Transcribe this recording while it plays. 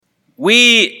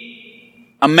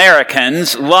We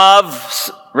Americans love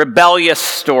rebellious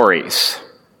stories.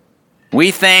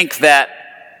 We think that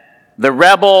the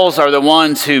rebels are the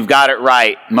ones who've got it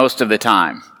right most of the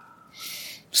time.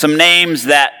 Some names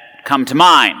that come to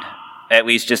mind, at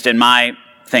least just in my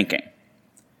thinking.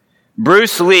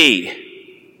 Bruce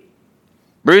Lee.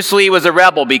 Bruce Lee was a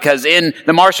rebel because in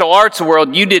the martial arts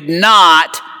world, you did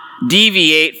not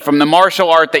deviate from the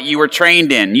martial art that you were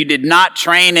trained in. You did not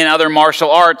train in other martial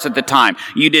arts at the time.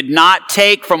 You did not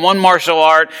take from one martial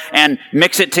art and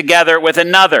mix it together with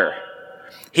another.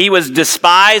 He was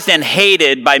despised and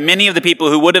hated by many of the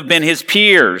people who would have been his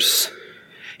peers.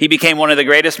 He became one of the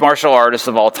greatest martial artists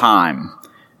of all time.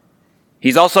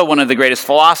 He's also one of the greatest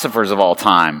philosophers of all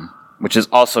time, which is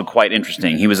also quite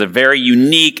interesting. He was a very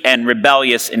unique and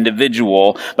rebellious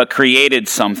individual, but created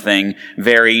something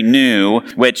very new,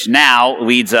 which now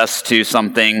leads us to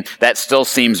something that still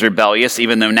seems rebellious,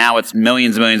 even though now it's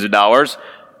millions and millions of dollars,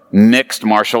 mixed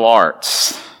martial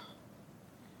arts.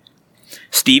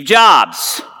 Steve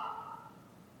Jobs.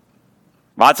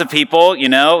 Lots of people,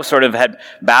 sort of had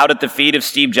bowed at the feet of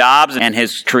Steve Jobs and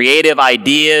his creative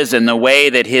ideas and the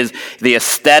way that the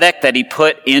aesthetic that he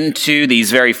put into these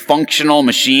very functional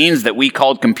machines that we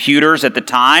called computers at the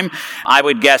time. I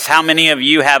would guess, how many of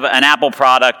you have an Apple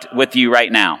product with you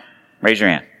right now? Raise your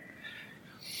hand.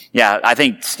 Yeah, I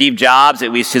think Steve Jobs,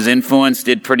 at least his influence,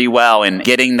 did pretty well in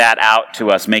getting that out to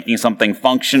us, making something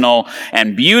functional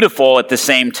and beautiful at the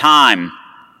same time.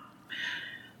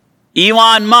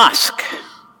 Elon Musk.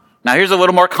 Now here's a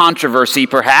little more controversy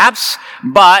perhaps,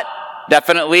 but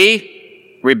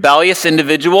definitely rebellious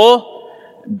individual,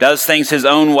 does things his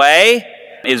own way,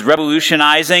 is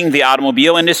revolutionizing the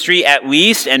automobile industry at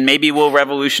least, and maybe will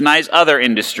revolutionize other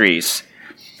industries.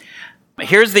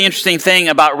 Here's the interesting thing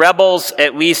about rebels,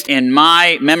 at least in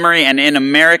my memory and in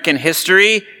American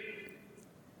history.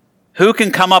 Who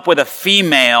can come up with a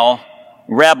female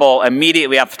rebel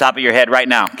immediately off the top of your head right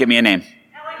now? Give me a name.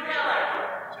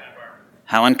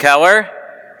 Helen Keller?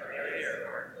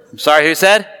 I'm sorry, who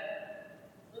said?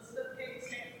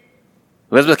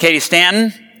 Elizabeth Cady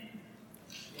Stanton?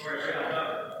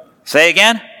 Say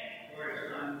again?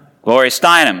 Gloria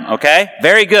Steinem, okay?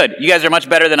 Very good. You guys are much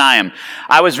better than I am.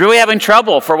 I was really having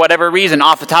trouble, for whatever reason,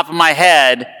 off the top of my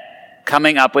head,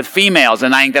 coming up with females,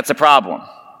 and I think that's a problem.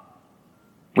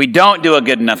 We don't do a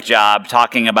good enough job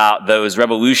talking about those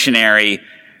revolutionary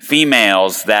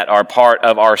females that are part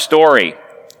of our story.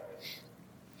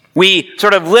 We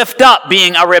sort of lift up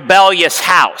being a rebellious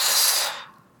house,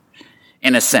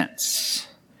 in a sense.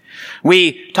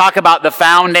 We talk about the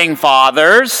founding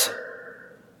fathers.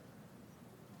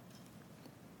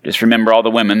 Just remember all the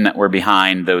women that were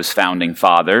behind those founding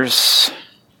fathers.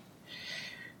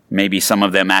 Maybe some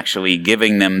of them actually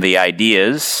giving them the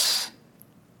ideas.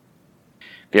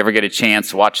 If you ever get a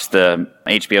chance, watch the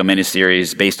HBO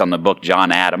miniseries based on the book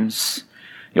John Adams.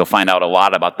 You'll find out a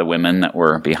lot about the women that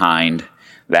were behind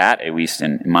that, at least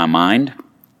in my mind.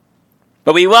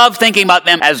 But we love thinking about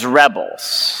them as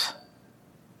rebels.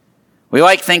 We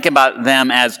like thinking about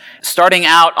them as starting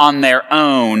out on their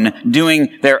own,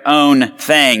 doing their own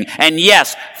thing. And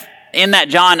yes, in that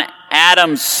John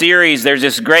Adams series, there's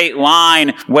this great line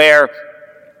where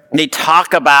they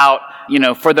talk about,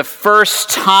 for the first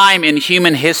time in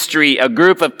human history, a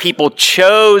group of people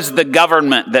chose the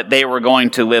government that they were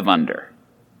going to live under.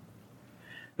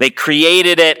 They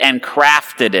created it and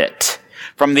crafted it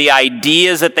from the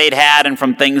ideas that they'd had and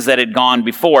from things that had gone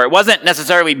before. It wasn't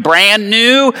necessarily brand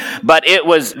new, but it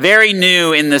was very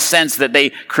new in the sense that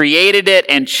they created it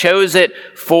and chose it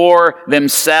for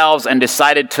themselves and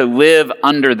decided to live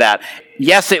under that.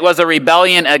 Yes, it was a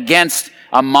rebellion against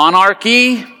a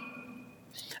monarchy,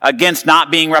 against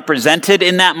not being represented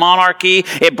in that monarchy.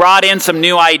 It brought in some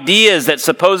new ideas that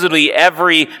supposedly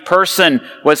every person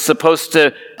was supposed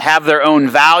to have their own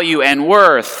value and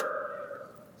worth,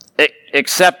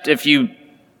 except if you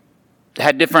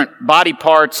had different body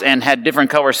parts and had different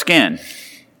color skin.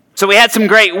 So we had some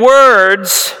great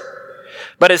words,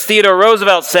 but as Theodore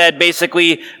Roosevelt said,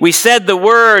 basically, we said the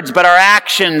words, but our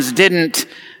actions didn't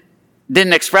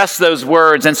express those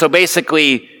words, and so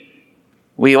basically,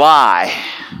 we lie.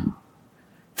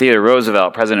 Theodore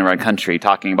Roosevelt, president of our country,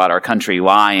 talking about our country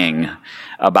lying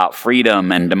about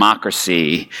freedom and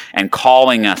democracy and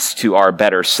calling us to our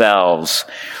better selves.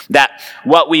 That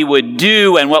what we would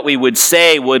do and what we would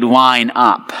say would line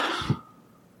up.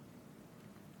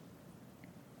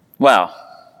 Well,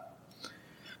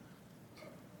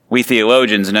 we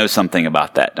theologians know something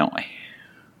about that, don't we?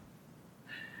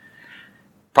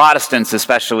 Protestants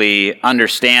especially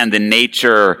understand the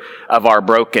nature of our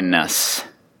brokenness.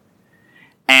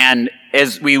 And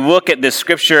as we look at this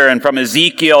scripture and from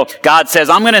Ezekiel, God says,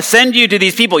 I'm going to send you to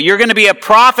these people. You're going to be a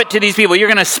prophet to these people. You're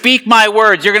going to speak my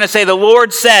words. You're going to say, the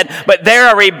Lord said, but they're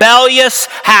a rebellious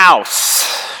house.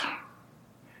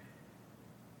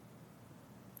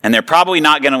 And they're probably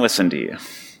not going to listen to you,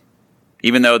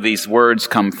 even though these words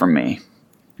come from me.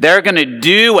 They're going to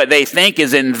do what they think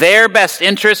is in their best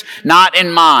interest, not in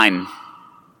mine.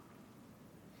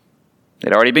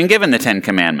 They'd already been given the 10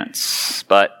 Commandments,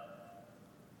 but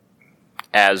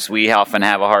as we often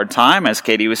have a hard time, as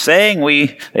Katie was saying,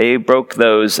 they broke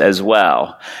those as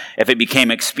well. If it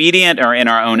became expedient or in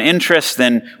our own interest,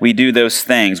 then we do those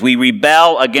things. We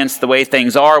rebel against the way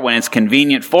things are when it's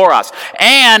convenient for us.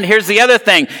 And here's the other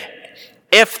thing.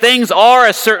 If things are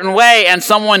a certain way and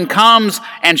someone comes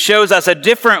and shows us a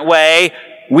different way,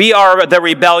 we are the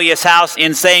rebellious house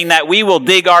in saying that we will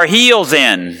dig our heels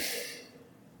in.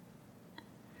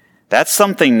 That's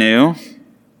something new.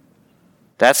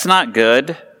 That's not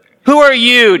good. Who are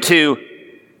you to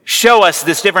show us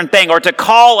this different thing or to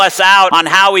call us out on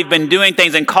how we've been doing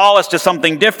things and call us to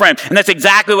something different? And that's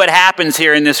exactly what happens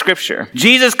here in this scripture.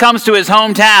 Jesus comes to his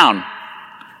hometown.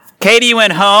 Katie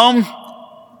went home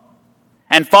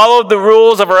and followed the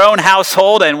rules of her own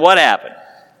household, and what happened?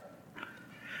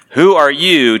 Who are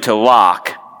you to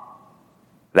lock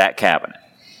that cabinet?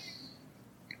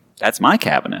 That's my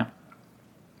cabinet.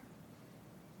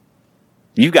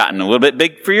 You've gotten a little bit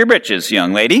big for your britches,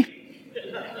 young lady.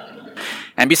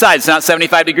 And besides, it's not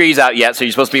 75 degrees out yet, so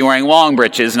you're supposed to be wearing long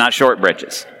britches, not short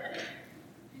britches.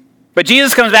 But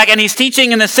Jesus comes back and he's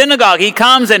teaching in the synagogue. He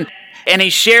comes and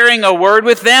he's sharing a word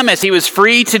with them as he was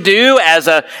free to do as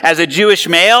a Jewish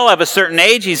male of a certain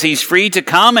age. He's free to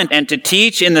come and to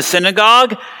teach in the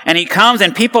synagogue. And he comes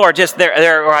and people are just,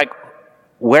 they're like,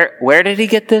 where did he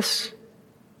get this?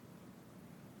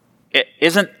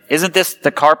 Isn't this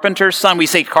the carpenter's son? We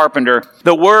say carpenter.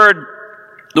 The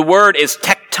word is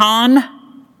tekton.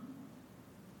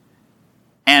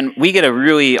 And we get a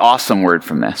really awesome word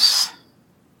from this.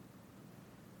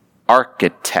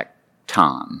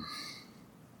 Architecton.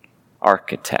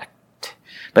 Architect.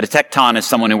 But a tekton is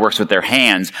someone who works with their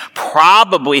hands.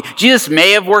 Probably, Jesus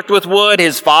may have worked with wood,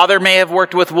 his father may have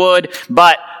worked with wood,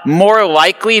 but more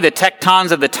likely the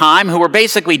tektons of the time, who were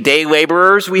basically day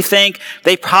laborers, we think,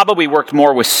 they probably worked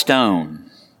more with stone.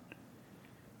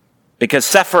 Because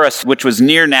Sepphoris, which was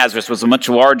near Nazareth, was a much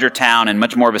larger town and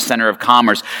much more of a center of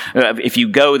commerce. If you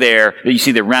go there, you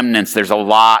see the remnants. There's a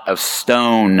lot of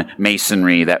stone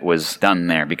masonry that was done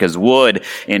there because wood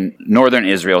in northern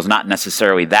Israel is not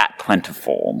necessarily that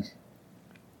plentiful.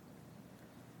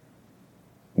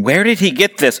 Where did he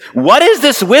get this? What is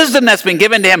this wisdom that's been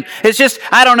given to him? It's just,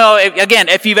 I don't know, again,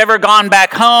 if you've ever gone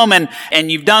back home and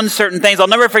you've done certain things, I'll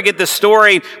never forget the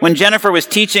story when Jennifer was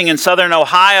teaching in southern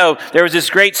Ohio. There was this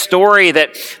great story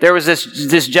that there was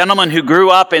this gentleman who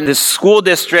grew up in this school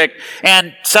district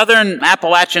and southern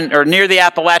Appalachian, or near the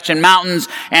Appalachian Mountains,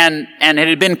 and it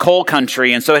had been coal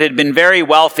country, and so it had been very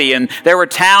wealthy, and there were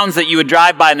towns that you would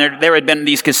drive by, and there had been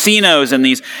these casinos and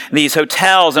these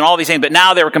hotels and all these things, but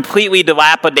now they were completely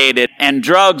dilapidated. And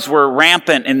drugs were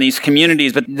rampant in these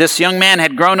communities. But this young man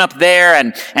had grown up there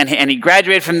and he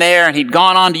graduated from there and he'd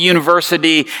gone on to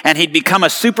university and he'd become a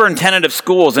superintendent of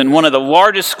schools in one of the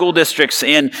largest school districts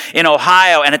in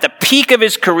Ohio. And at the peak of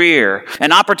his career,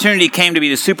 an opportunity came to be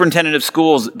the superintendent of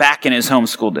schools back in his home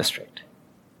school district.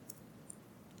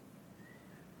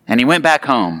 And he went back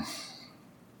home.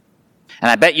 And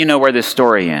I bet you know where this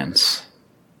story ends.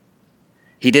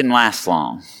 He didn't last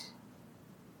long.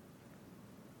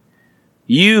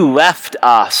 You left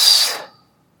us,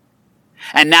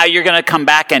 and now you're going to come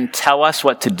back and tell us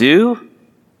what to do?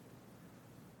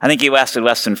 I think he lasted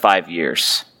less than 5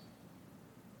 years.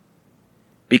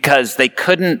 Because they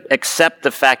couldn't accept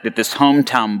the fact that this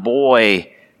hometown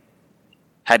boy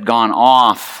had gone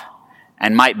off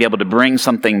and might be able to bring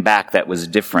something back that was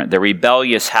different. The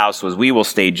rebellious house was, we will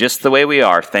stay just the way we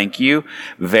are. Thank you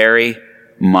very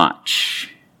much.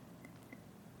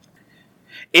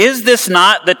 Is this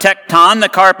not the tekton, the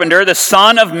carpenter, the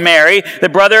son of Mary, the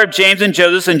brother of James and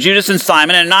Joseph and Judas and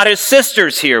Simon, and not his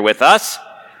sisters here with us?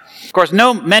 Of course,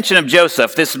 no mention of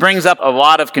Joseph. This brings up a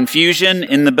lot of confusion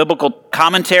in the biblical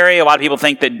commentary. A lot of people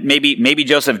think that maybe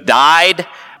Joseph died,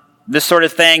 this sort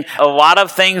of thing. A lot of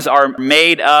things are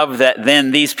made of that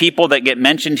then these people that get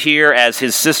mentioned here as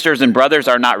his sisters and brothers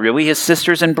are not really his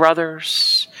sisters and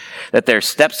brothers. That they're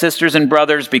stepsisters and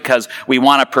brothers because we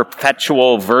want a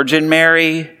perpetual Virgin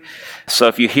Mary. So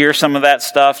if you hear some of that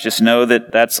stuff, just know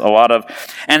that that's a lot of...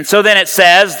 And so then it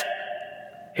says,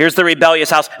 here's the rebellious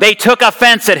house. They took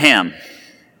offense at him.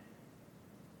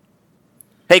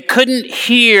 They couldn't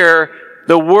hear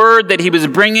the word that he was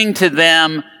bringing to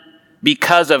them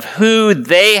because of who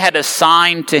they had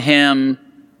assigned to him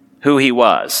who he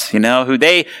was, who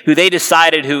they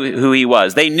decided who he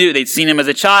was. They knew, they'd seen him as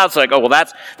a child, so like, oh, well,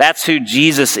 that's who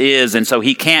Jesus is, and so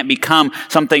he can't become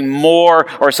something more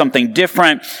or something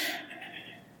different,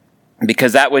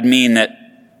 because that would mean that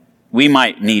we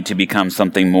might need to become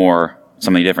something more,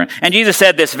 something different. And Jesus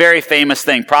said this very famous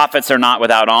thing, prophets are not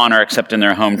without honor except in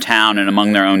their hometown and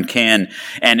among their own kin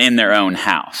and in their own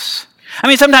house. I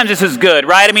mean, sometimes this is good,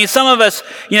 right? I mean, some of us,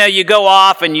 you go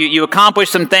off and you accomplish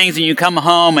some things and you come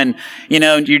home and,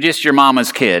 you're just your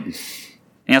mama's kid.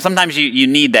 Sometimes you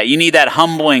need that. You need that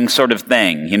humbling sort of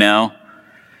thing,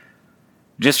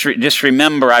 Just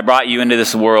remember I brought you into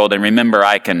this world, and remember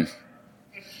I can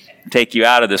take you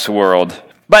out of this world.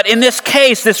 But in this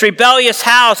case, this rebellious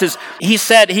house, he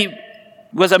said he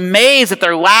was amazed at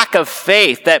their lack of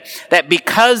faith, that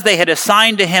because they had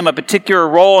assigned to him a particular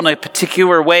role and a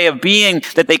particular way of being,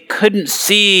 that they couldn't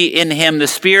see in him the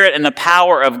Spirit and the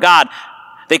power of God.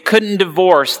 They couldn't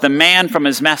divorce the man from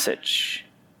his message,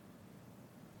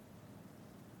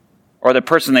 or the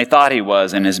person they thought he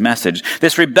was in his message.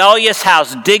 This rebellious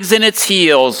house digs in its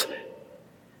heels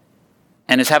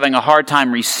and is having a hard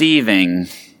time receiving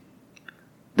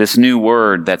this new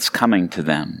word that's coming to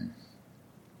them.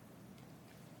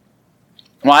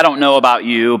 Well, I don't know about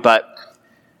you, but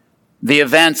the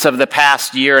events of the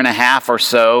past year and a half or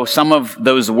so, some of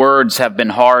those words have been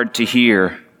hard to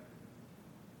hear.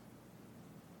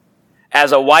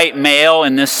 As a white male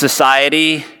in this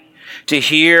society, to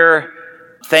hear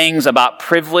things about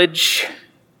privilege,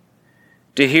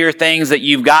 to hear things that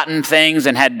you've gotten things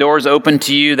and had doors open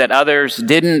to you that others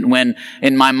didn't, when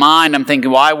in my mind I'm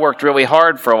thinking, well, I worked really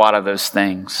hard for a lot of those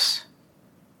things.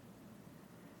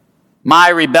 My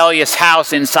rebellious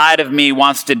house inside of me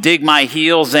wants to dig my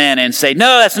heels in and say,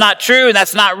 no, that's not true.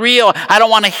 That's not real. I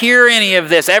don't want to hear any of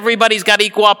this. Everybody's got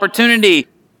equal opportunity.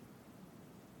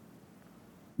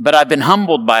 But I've been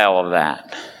humbled by all of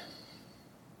that.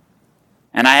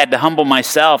 And I had to humble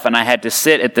myself, and I had to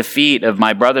sit at the feet of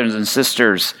my brothers and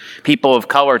sisters, people of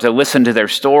color, to listen to their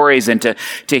stories and to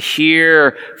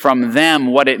hear from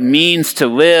them what it means to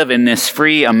live in this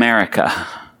free America.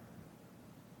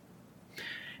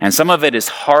 And some of it is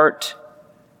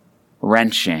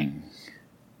heart-wrenching.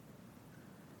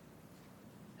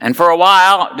 And for a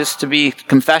while, just to be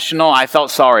confessional, I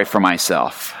felt sorry for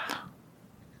myself.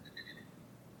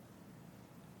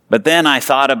 But then I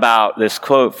thought about this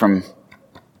quote from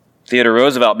Theodore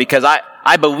Roosevelt, because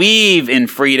I believe in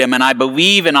freedom, and I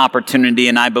believe in opportunity,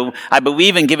 and I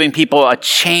believe in giving people a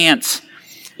chance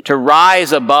to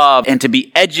rise above and to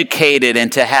be educated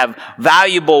and to have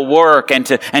valuable work and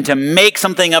to make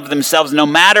something of themselves, no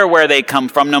matter where they come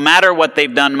from, no matter what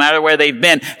they've done, no matter where they've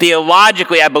been.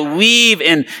 Theologically, I believe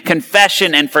in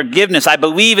confession and forgiveness. I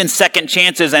believe in second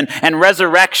chances and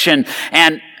resurrection.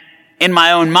 And in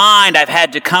my own mind, I've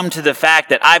had to come to the fact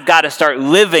that I've got to start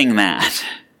living that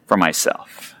for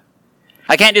myself.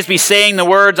 I can't just be saying the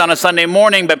words on a Sunday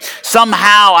morning, but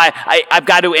somehow I've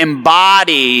got to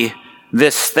embody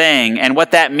this thing. And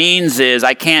what that means is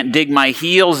I can't dig my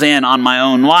heels in on my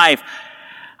own life.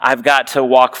 I've got to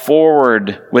walk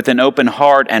forward with an open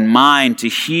heart and mind to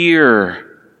hear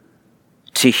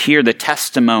the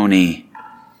testimony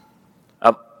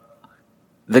of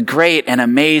the great and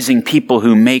amazing people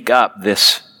who make up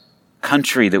this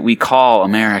country that we call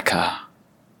America.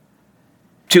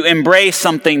 To embrace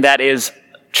something that is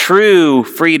true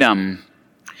freedom.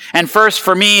 And first,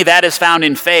 for me, that is found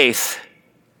in faith.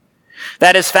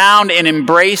 That is found in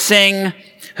embracing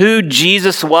who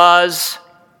Jesus was,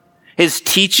 his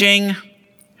teaching,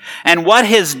 and what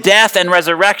his death and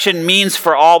resurrection means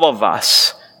for all of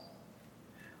us.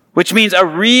 Which means a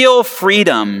real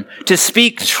freedom to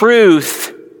speak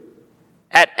truth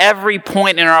at every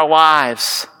point in our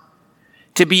lives.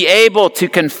 To be able to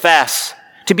confess.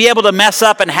 To be able to mess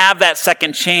up and have that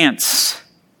second chance.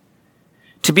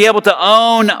 To be able to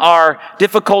own our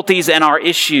difficulties and our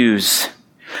issues.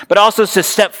 But also to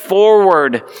step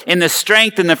forward in the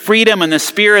strength and the freedom and the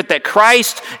Spirit that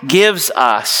Christ gives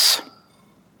us.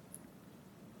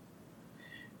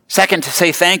 Second, to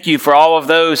say thank you for all of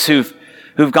those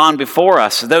who've gone before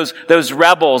us, those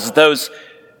rebels,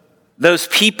 those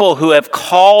people who have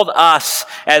called us,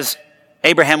 as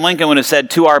Abraham Lincoln would have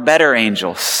said, to our better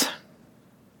angels.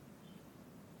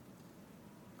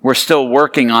 We're still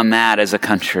working on that as a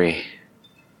country.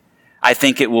 I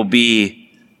think it will be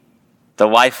the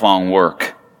lifelong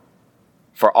work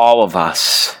for all of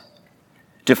us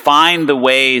to find the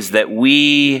ways that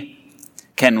we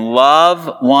can love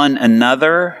one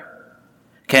another,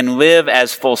 can live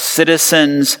as full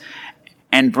citizens,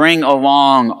 and bring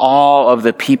along all of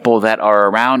the people that are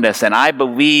around us. And I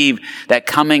believe that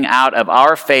coming out of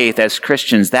our faith as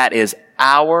Christians, that is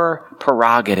our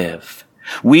prerogative.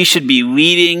 We should be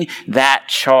leading that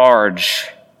charge.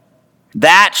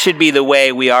 That should be the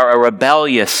way we are a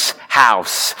rebellious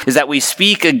house, is that we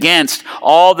speak against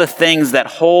all the things that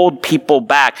hold people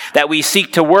back, that we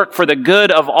seek to work for the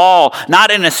good of all, not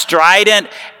in a strident,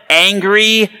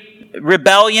 angry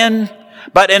rebellion,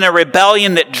 but in a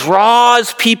rebellion that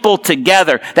draws people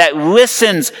together, that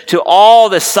listens to all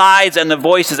the sides and the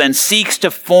voices and seeks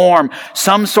to form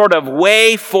some sort of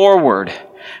way forward.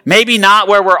 Maybe not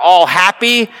where we're all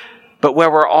happy, but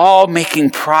where we're all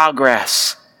making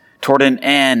progress toward an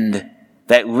end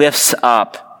that lifts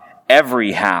up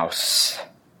every house.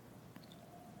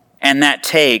 And that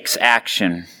takes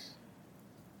action.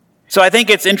 So I think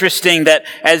it's interesting that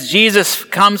as Jesus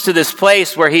comes to this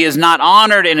place where he is not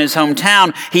honored in his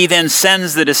hometown, he then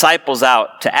sends the disciples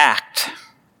out to act.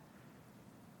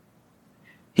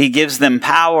 He gives them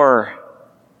power,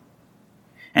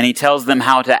 and he tells them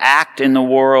how to act in the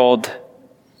world.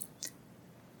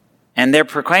 And they're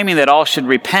proclaiming that all should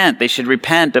repent. They should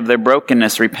repent of their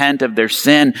brokenness, repent of their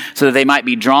sin, so that they might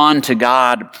be drawn to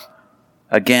God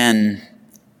again.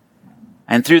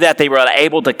 And through that, they were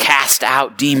able to cast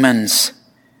out demons.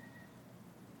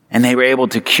 And they were able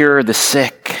to cure the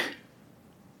sick.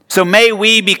 So may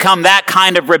we become that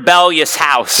kind of rebellious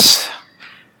house.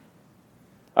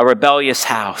 A rebellious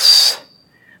house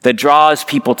that draws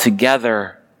people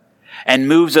together and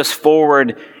moves us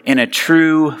forward in a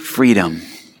true freedom.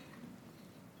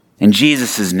 In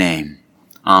Jesus' name,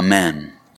 amen.